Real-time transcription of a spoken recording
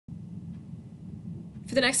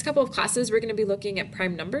For the next couple of classes, we're going to be looking at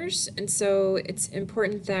prime numbers, and so it's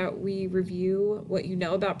important that we review what you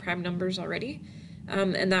know about prime numbers already,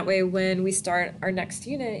 and that way when we start our next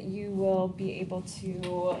unit, you will be able to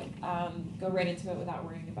go right into it without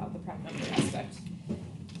worrying about the prime number aspect.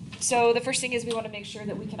 So the first thing is we want to make sure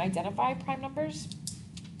that we can identify prime numbers.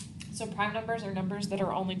 So prime numbers are numbers that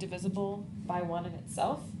are only divisible by 1 in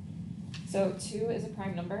itself. So 2 is a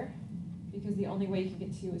prime number because the only way you can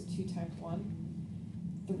get 2 is 2 times 1.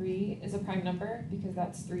 3 is a prime number because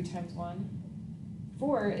that's 3 times 1.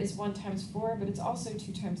 4 is 1 times 4, but it's also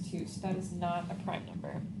 2 times 2, so that is not a prime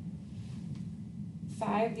number.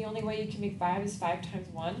 5, the only way you can make 5 is 5 times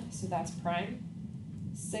 1, so that's prime.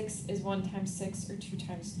 6 is 1 times 6 or 2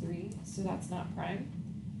 times 3, so that's not prime.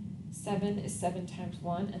 7 is 7 times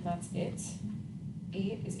 1, and that's it.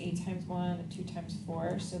 8 is 8 times 1, 2 times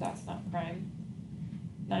 4, so that's not prime.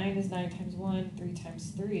 9 is 9 times 1, 3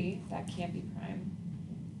 times 3, that can't be prime.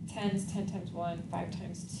 10 is 10 times 1, 5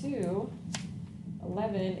 times 2.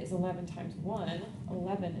 11 is 11 times 1,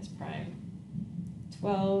 11 is prime.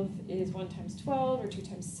 12 is 1 times 12, or 2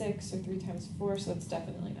 times 6, or 3 times 4, so it's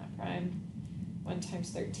definitely not prime. 1 times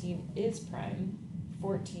 13 is prime.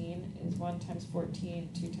 14 is 1 times 14,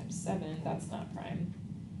 2 times 7, that's not prime.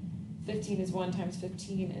 15 is 1 times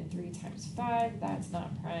 15 and 3 times 5, that's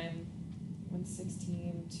not prime.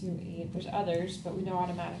 116, 2, 8, there's others, but we know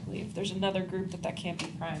automatically if there's another group that can't be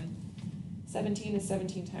prime. 17 is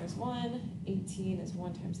 17 times 1, 18 is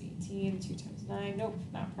 1 times 18, 2 times 9, nope,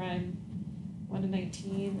 not prime. 1 and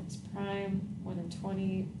 19 is prime, 1 and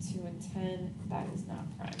 20, 2 and 10, that is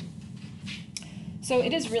not prime. So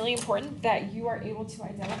it is really important that you are able to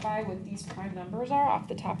identify what these prime numbers are off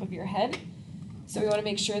the top of your head. So we want to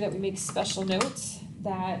make sure that we make special notes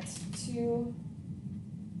that 2,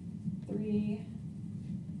 3,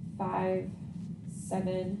 5,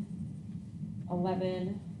 7,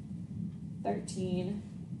 11, 13,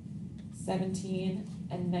 17,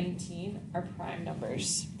 and 19 are prime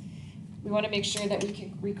numbers. We want to make sure that we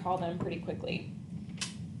can recall them pretty quickly.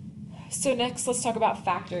 So next, let's talk about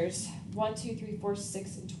factors. 1, 2, 3, 4,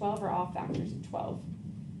 6, and 12 are all factors of 12.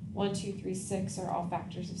 1, 2, 3, 6 are all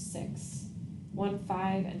factors of 6. 1,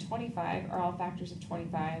 5, and 25 are all factors of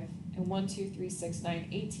 25. And 1, 2, 3, 6, 9,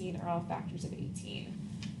 18 are all factors of 18.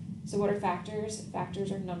 So what are factors?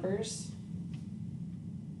 Factors are numbers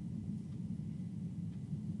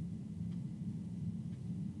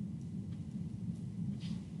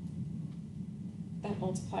that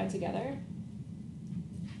multiply together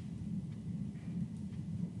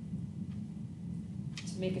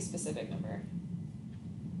to make a specific number.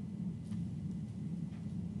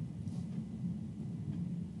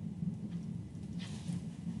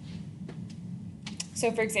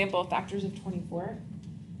 So for example, factors of 24.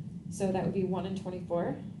 So that would be 1 and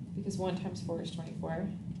 24, because 1 times 4 is 24.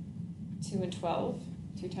 2 and 12,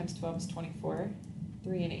 2 times 12 is 24.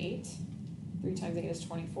 3 and 8, 3 times 8 is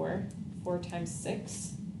 24. 4 times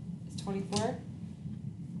 6 is 24.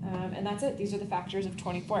 And that's it. These are the factors of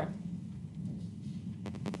 24.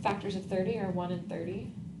 Factors of 30 are 1 and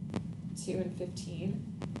 30, 2 and 15,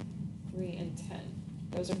 3 and 10.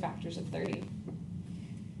 Those are factors of 30.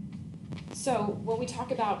 So when we talk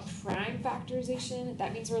about prime factorization,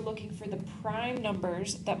 that means we're looking for the prime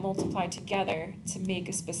numbers that multiply together to make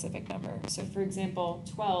a specific number. So for example,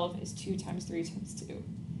 12 is 2 times 3 times 2.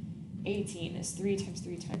 18 is 3 times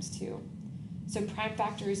 3 times 2. So prime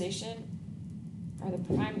factorization are the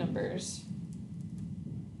prime numbers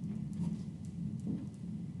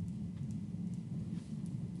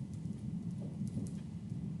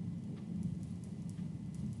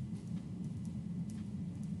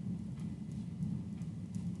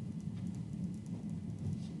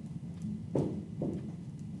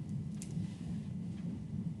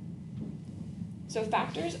So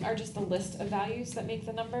factors are just the list of values that make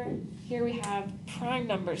the number. Here we have prime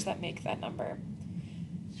numbers that make that number.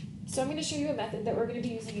 So I'm going to show you a method that we're going to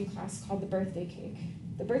be using in class called the birthday cake.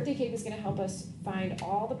 The birthday cake is going to help us find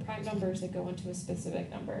all the prime numbers that go into a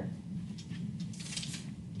specific number.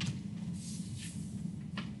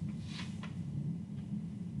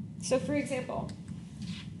 So for example,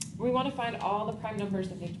 we want to find all the prime numbers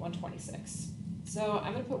that make 126. So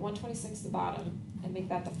I'm going to put 126 at the bottom and make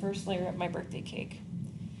that the first layer of my birthday cake.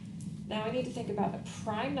 Now I need to think about a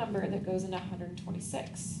prime number that goes into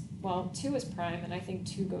 126. Well, 2 is prime, and I think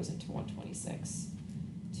 2 goes into 126.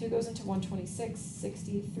 2 goes into 126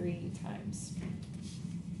 63 times.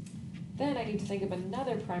 Then I need to think of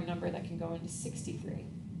another prime number that can go into 63.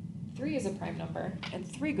 3 is a prime number, and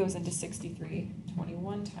 3 goes into 63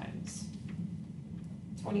 21 times.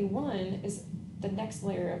 21 is the next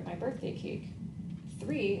layer of my birthday cake.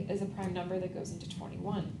 3 is a prime number that goes into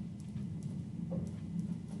 21.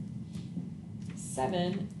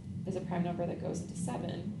 7 is a prime number that goes into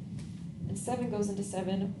 7. And 7 goes into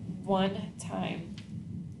 7 one time.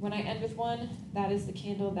 When I end with 1, that is the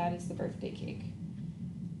candle, that is the birthday cake.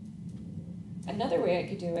 Another way I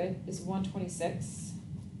could do it is 126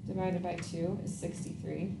 divided by 2 is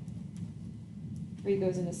 63. 3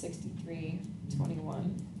 goes into 63,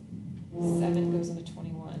 21. 7 goes into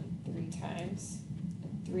 21 3 times.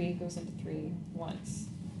 And 3 goes into 3 once.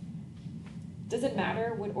 Does it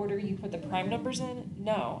matter what order you put the prime numbers in?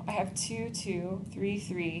 No. I have 2, 2, 3,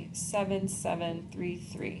 3, 7, 7, 3,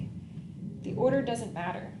 3. The order doesn't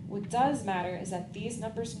matter. What does matter is that these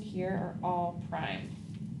numbers in here are all prime.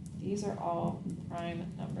 These are all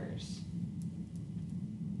prime numbers.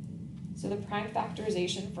 So the prime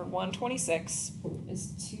factorization for 126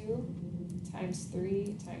 is 2 times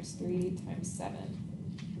 3 times 3 times 7.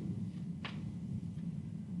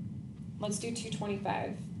 Let's do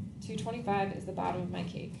 225. 225 is the bottom of my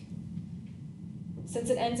cake.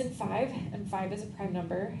 Since it ends in 5, and 5 is a prime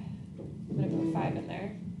number, I'm going to put 5 in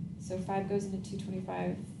there. So 5 goes into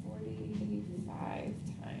 225 45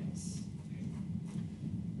 times.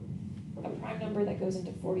 A prime number that goes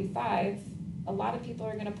into 45, a lot of people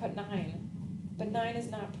are going to put 9, but 9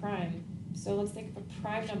 is not prime. So let's think of a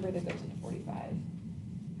prime number that goes into 45.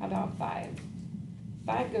 How about 5?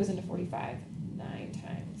 5 goes into 45 9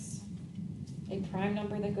 times. A prime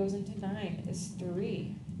number that goes into 9 is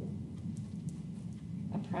 3.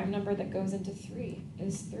 A prime number that goes into 3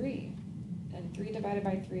 is 3. And 3 divided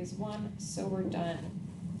by 3 is 1, so we're done.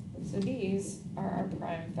 So these are our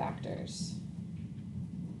prime factors.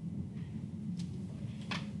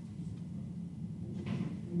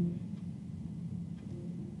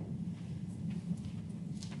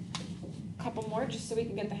 Couple more just so we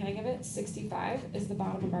can get the hang of it. 65 is the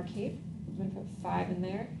bottom of our cake. I'm going to put 5 in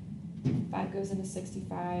there. 5 goes into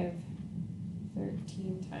 65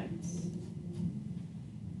 13 times.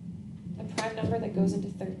 The prime number that goes into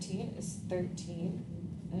 13 is 13,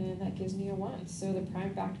 and that gives me a 1. So the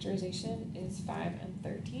prime factorization is 5 and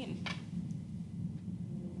 13.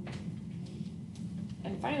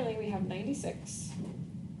 And finally, we have 96.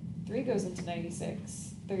 3 goes into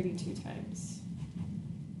 96 32 times.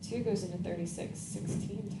 2 goes into 36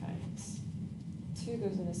 16 times. 2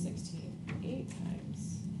 goes into 16 8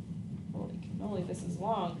 times. Holy cannoli, this is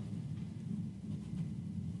long.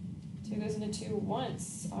 2 goes into 2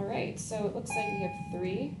 once. All right, so it looks like we have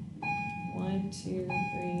 3. 1, 2,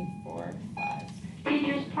 3, 4, 5.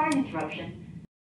 Teacher's time interruption.